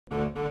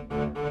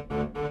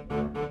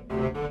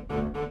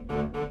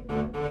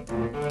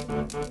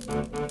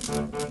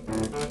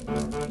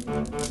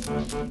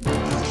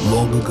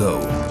Long ago,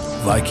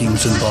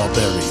 Vikings and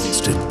Barbarians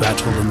did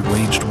battle and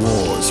waged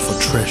wars for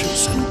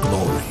treasures and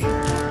glory.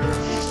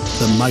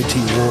 The mighty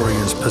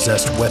warriors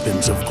possessed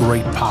weapons of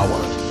great power,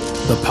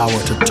 the power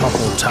to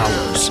topple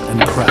towers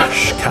and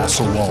crash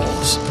castle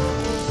walls.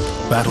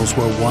 Battles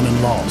were won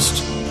and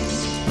lost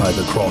by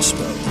the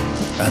crossbow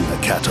and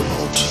the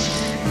catapult.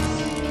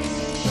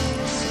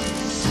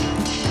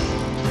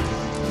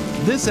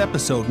 This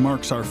episode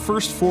marks our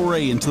first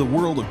foray into the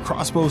world of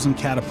crossbows and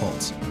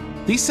catapults.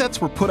 These sets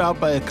were put out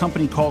by a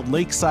company called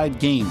Lakeside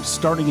Games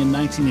starting in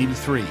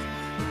 1983.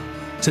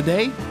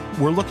 Today,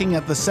 we're looking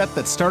at the set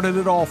that started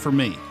it all for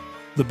me,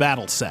 the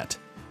battle set.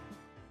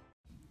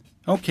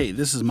 Okay,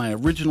 this is my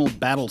original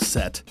battle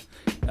set.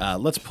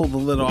 Let's pull the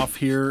lid off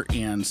here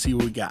and see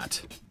what we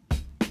got.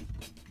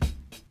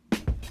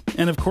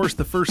 And of course,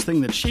 the first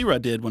thing that Shira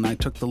did when I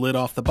took the lid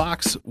off the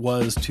box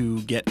was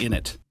to get in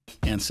it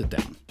and sit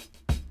down.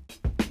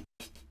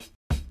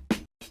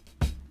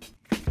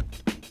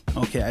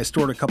 Okay, I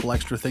stored a couple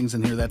extra things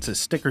in here. That's a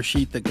sticker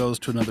sheet that goes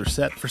to another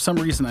set. For some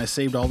reason, I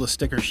saved all the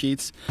sticker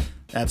sheets.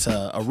 That's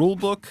a rule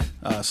book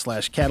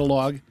slash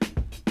catalog.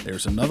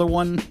 There's another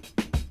one.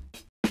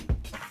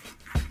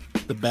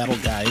 The battle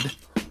guide.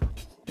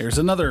 There's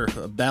another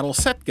battle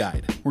set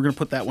guide. We're going to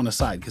put that one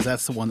aside because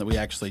that's the one that we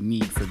actually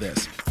need for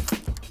this.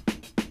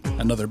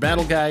 Another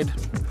battle guide.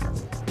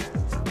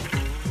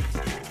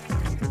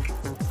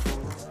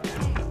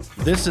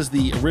 This is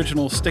the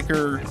original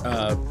sticker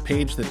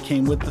page that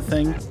came with the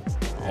thing.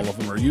 All of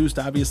them are used,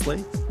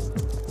 obviously.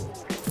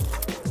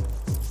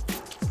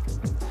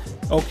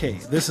 Okay,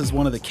 this is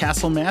one of the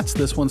castle mats.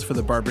 This one's for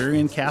the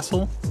Barbarian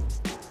Castle.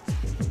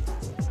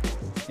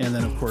 And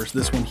then, of course,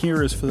 this one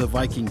here is for the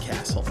Viking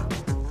Castle.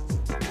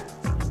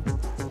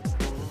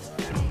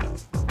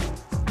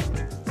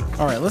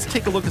 All right, let's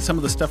take a look at some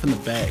of the stuff in the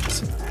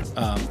bags.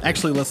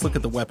 Actually, let's look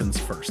at the weapons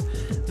first.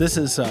 This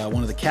is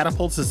one of the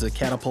catapults. This is a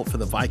catapult for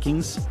the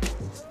Vikings.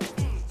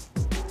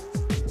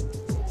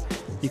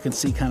 You can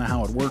see kind of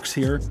how it works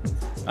here.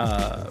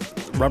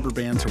 Rubber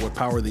bands are what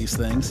power these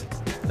things.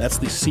 That's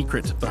the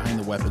secret behind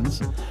the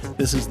weapons.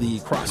 This is the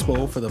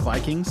crossbow for the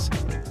Vikings.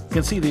 You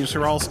can see these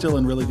are all still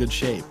in really good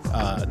shape.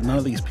 None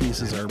of these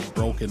pieces are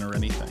broken or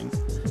anything,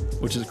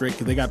 which is great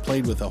because they got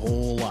played with a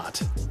whole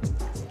lot.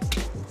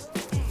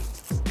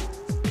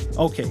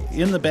 Okay,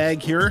 in the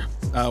bag here,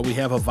 we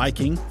have a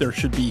Viking. There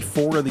should be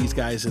 4 of these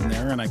guys in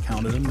there, and I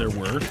counted them. There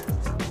were.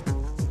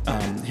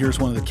 Here's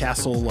one of the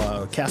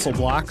castle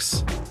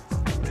blocks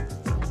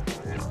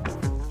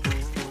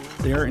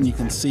there, and you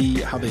can see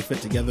how they fit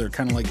together,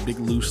 kind of like big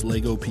loose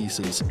Lego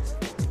pieces.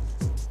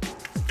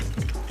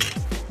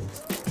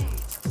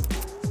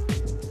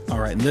 All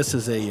right, and this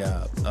is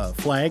a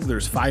flag.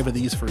 There's 5 of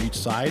these for each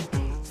side,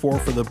 4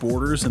 for the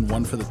borders and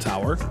 1 for the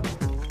tower.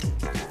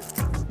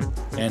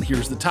 And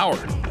here's the tower.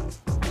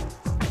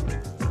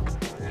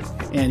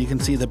 And you can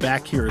see the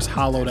back here is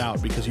hollowed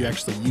out because you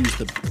actually use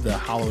the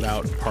hollowed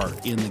out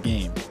part in the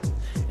game.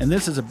 And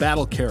this is a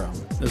battle carom.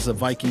 This is a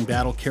Viking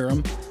battle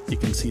carom. You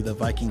can see the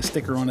Viking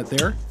sticker on it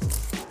there.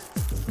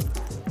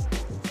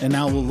 And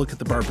now we'll look at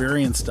the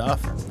Barbarian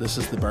stuff. This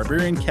is the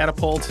Barbarian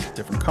catapult,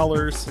 different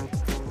colors.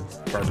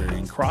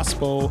 Barbarian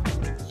crossbow.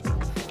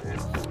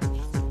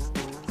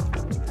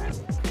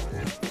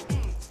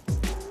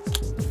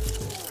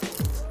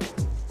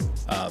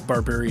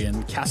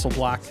 Barbarian castle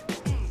block.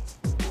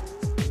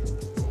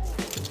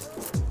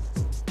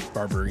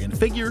 Barbarian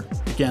figure.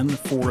 Again,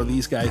 4 of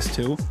these guys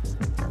too.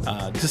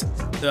 Just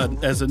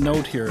as a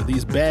note here,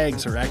 these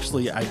bags are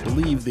actually, I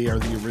believe they are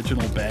the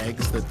original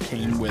bags that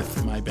came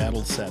with my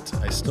battle set.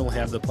 I still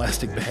have the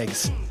plastic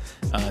bags.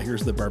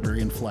 Here's the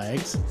Barbarian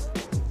flags.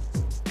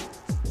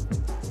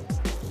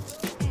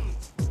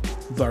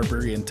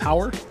 Barbarian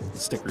tower. The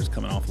sticker's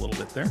coming off a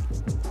little bit there.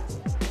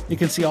 You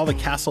can see all the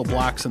castle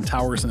blocks and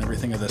towers and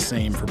everything are the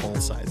same for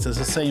both sides. It's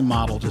the same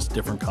model, just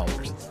different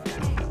colors.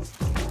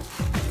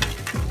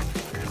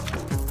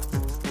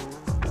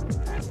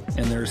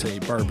 And there's a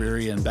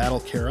Barbarian battle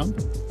carom.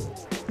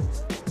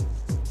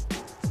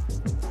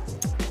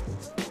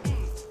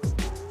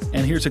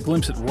 And here's a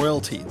glimpse at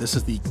royalty. This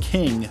is the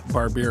King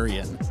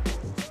Barbarian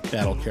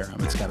battle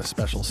carom. It's got a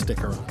special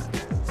sticker on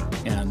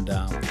it. And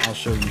I'll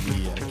show you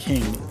the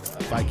King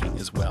Viking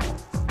as well.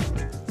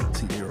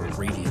 See, they're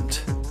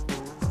radiant.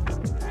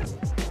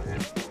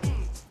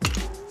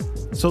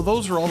 So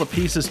those are all the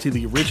pieces to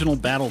the original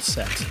battle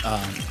set.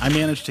 I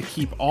managed to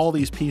keep all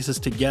these pieces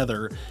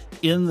together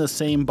in the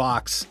same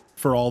box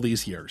for all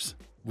these years,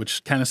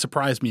 which kind of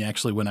surprised me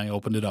actually when I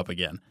opened it up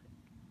again.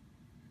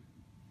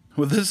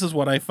 Well, this is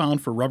what I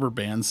found for rubber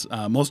bands.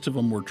 Most of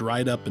them were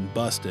dried up and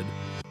busted.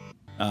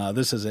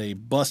 This is a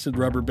busted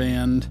rubber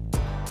band.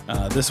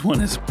 This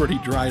one is pretty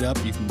dried up.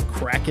 You can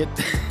crack it.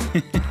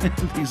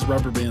 These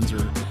rubber bands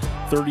are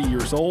 30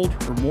 years old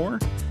or more.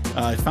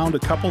 I found a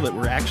couple that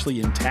were actually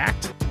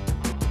intact.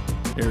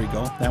 There we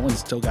go. That one's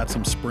still got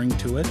some spring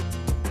to it.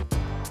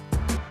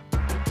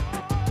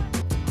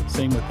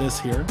 Same with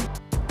this here.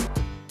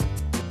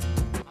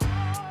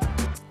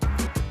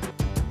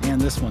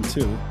 And this one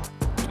too.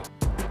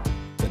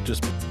 That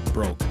just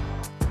broke.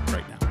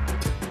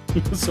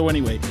 So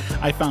anyway,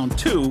 I found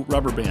 2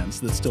 rubber bands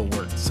that still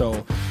work.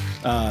 So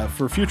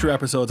for future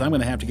episodes, I'm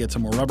going to have to get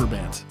some more rubber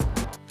bands.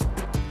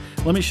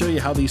 Let me show you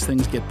how these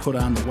things get put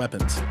on the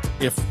weapons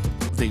if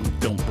they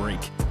don't break.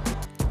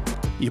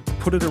 You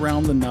put it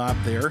around the knob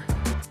there,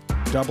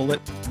 double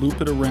it, loop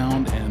it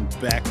around, and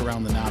back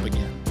around the knob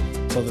again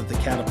so that the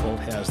catapult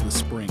has the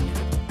spring.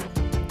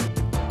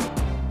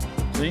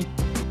 See?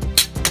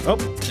 Oh,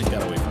 it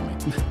got away from me.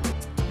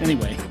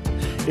 Anyway,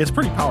 it's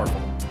pretty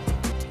powerful.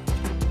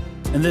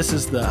 And this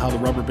is how the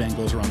rubber band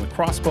goes around the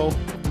crossbow.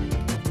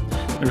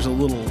 There's a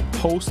little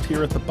post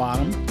here at the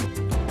bottom.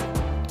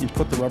 You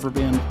put the rubber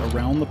band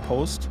around the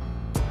post.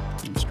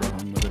 I'm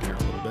struggling with it here a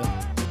little bit.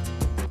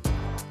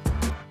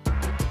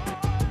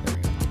 There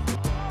we go.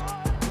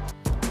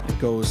 It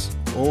goes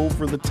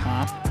over the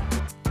top.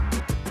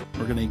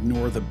 We're going to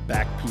ignore the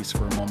back piece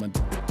for a moment.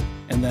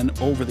 And then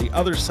over the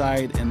other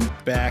side and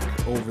back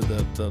over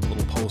the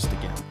little post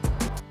again.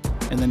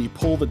 And then you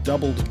pull the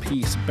doubled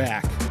piece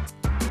back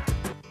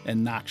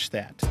and notch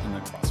that in the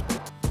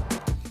crossbow.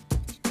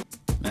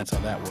 And that's how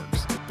that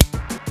works.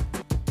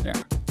 There,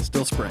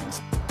 still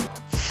springs.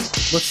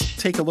 Let's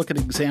take a look at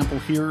an example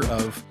here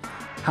of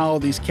how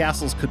these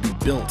castles could be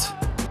built.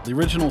 The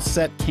original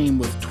set came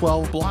with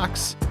 12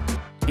 blocks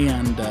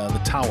and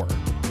the tower.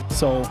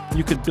 So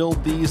you could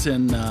build these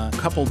in a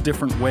couple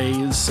different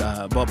ways,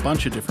 a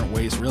bunch of different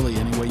ways really,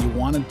 any way you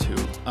wanted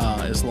to,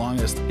 as long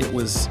as it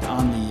was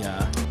on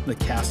the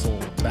castle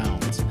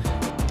bounds.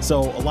 So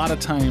a lot of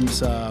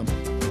times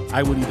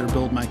I would either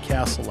build my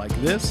castle like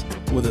this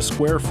with a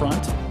square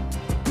front,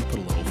 put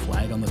a little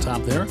flag on the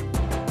top there.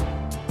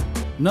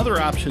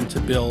 Another option to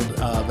build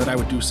that I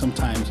would do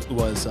sometimes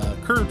was a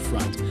curved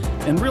front.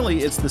 And really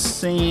it's the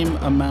same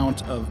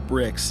amount of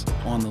bricks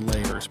on the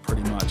layers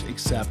pretty much,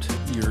 except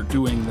you're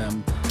doing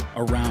them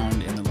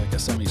around in like a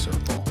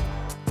semicircle.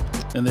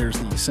 And there's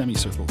the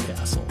semicircle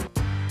castle.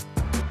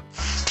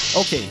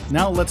 Okay,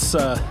 now let's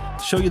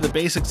show you the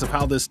basics of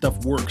how this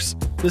stuff works.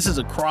 This is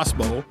a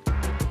crossbow.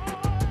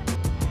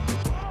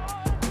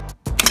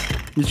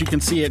 As you can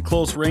see at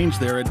close range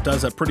there, it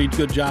does a pretty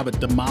good job at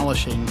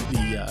demolishing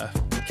the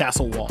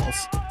castle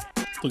walls.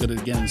 Look at it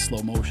again in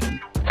slow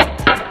motion.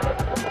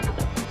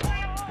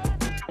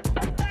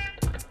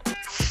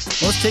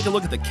 Let's take a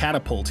look at the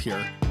catapult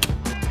here.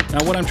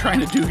 Now what I'm trying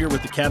to do here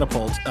with the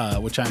catapult,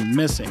 which I'm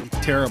missing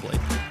terribly,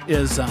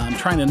 is I'm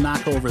trying to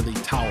knock over the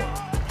tower.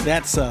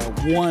 That's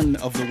one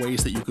of the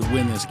ways that you could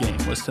win this game,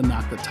 was to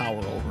knock the tower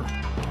over.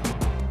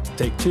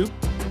 Take 2.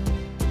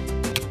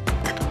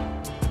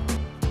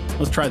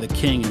 Let's try the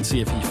king and see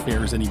if he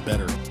fares any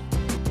better.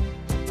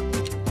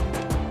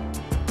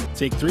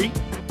 Take 3.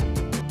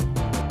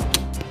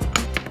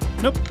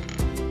 Nope.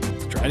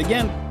 Let's try it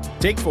again.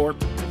 Take 4.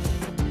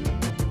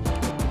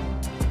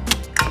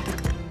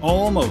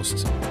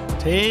 Almost.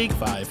 Take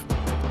 5.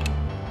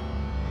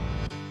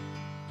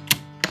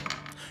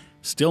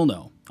 Still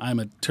no. I'm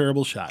a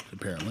terrible shot,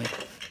 apparently.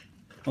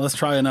 Well, let's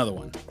try another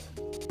one.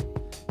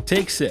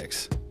 Take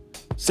 6.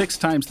 6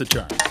 times the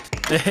charm.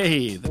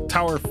 Hey, the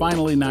tower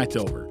finally knocked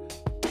over.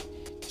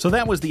 So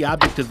that was the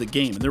object of the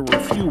game. There were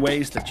a few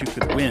ways that you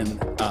could win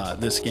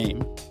this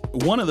game.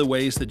 One of the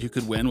ways that you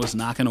could win was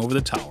knocking over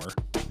the tower,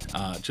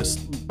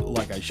 just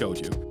like I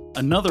showed you.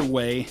 Another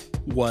way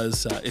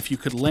was if you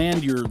could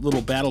land your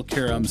little battle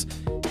carums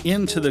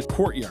into the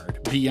courtyard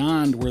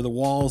beyond where the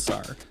walls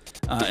are,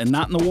 and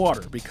not in the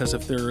water, because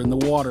if they're in the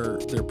water,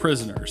 they're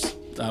prisoners,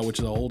 which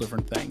is a whole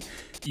different thing.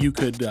 You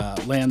could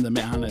land them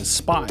on as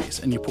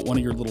spies, and you put one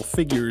of your little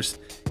figures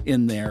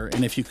in there,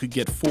 and if you could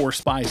get 4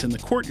 spies in the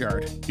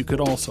courtyard, you could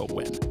also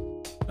win.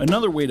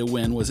 Another way to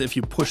win was if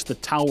you push the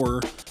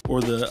tower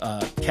or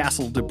the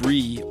castle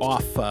debris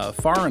off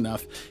far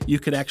enough, you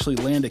could actually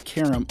land a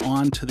carom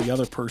onto the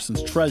other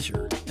person's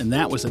treasure, and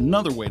that was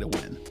another way to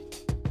win.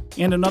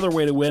 And another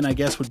way to win, I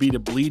guess, would be to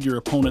bleed your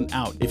opponent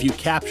out. If you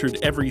captured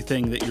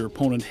everything that your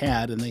opponent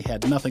had and they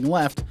had nothing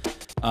left,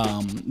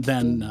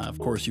 then of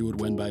course you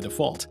would win by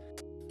default.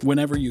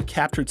 Whenever you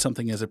captured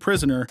something as a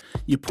prisoner,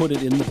 you put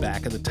it in the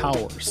back of the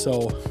tower.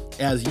 So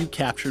as you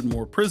captured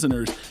more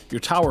prisoners,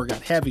 your tower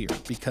got heavier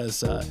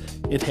because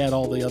it had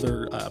all the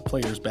other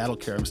players' battle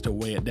carums to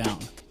weigh it down.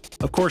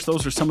 Of course,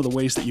 those are some of the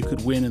ways that you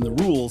could win in the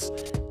rules,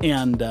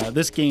 and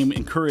this game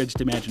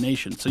encouraged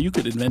imagination, so you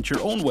could invent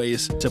your own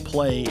ways to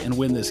play and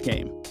win this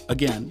game.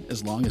 Again,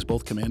 as long as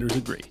both commanders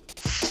agree.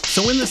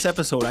 So in this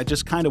episode, I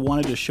just kind of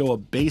wanted to show a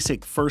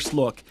basic first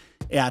look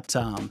at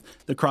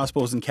the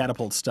Crossbows and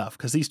Catapults stuff,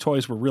 because these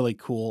toys were really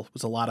cool. It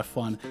was a lot of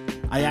fun.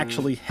 I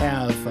actually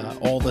have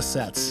all the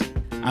sets.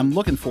 I'm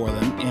looking for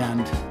them,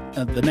 and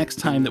the next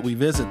time that we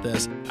visit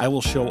this, I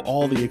will show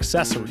all the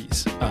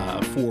accessories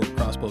for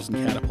Crossbows and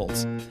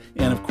Catapults.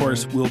 And of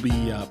course, we'll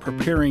be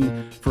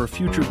preparing for a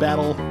future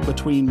battle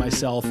between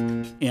myself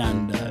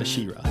and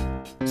She-Ra.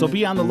 So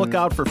be on the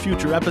lookout for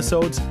future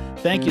episodes.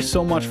 Thank you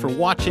so much for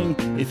watching.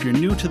 If you're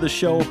new to the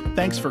show,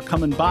 thanks for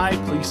coming by.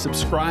 Please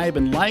subscribe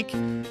and like.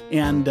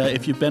 And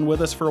if you've been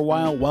with us for a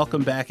while,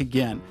 welcome back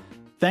again.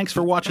 Thanks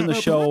for watching the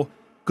show.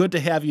 Good to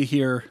have you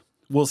here.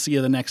 We'll see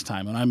you the next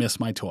time, and I miss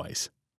my toys.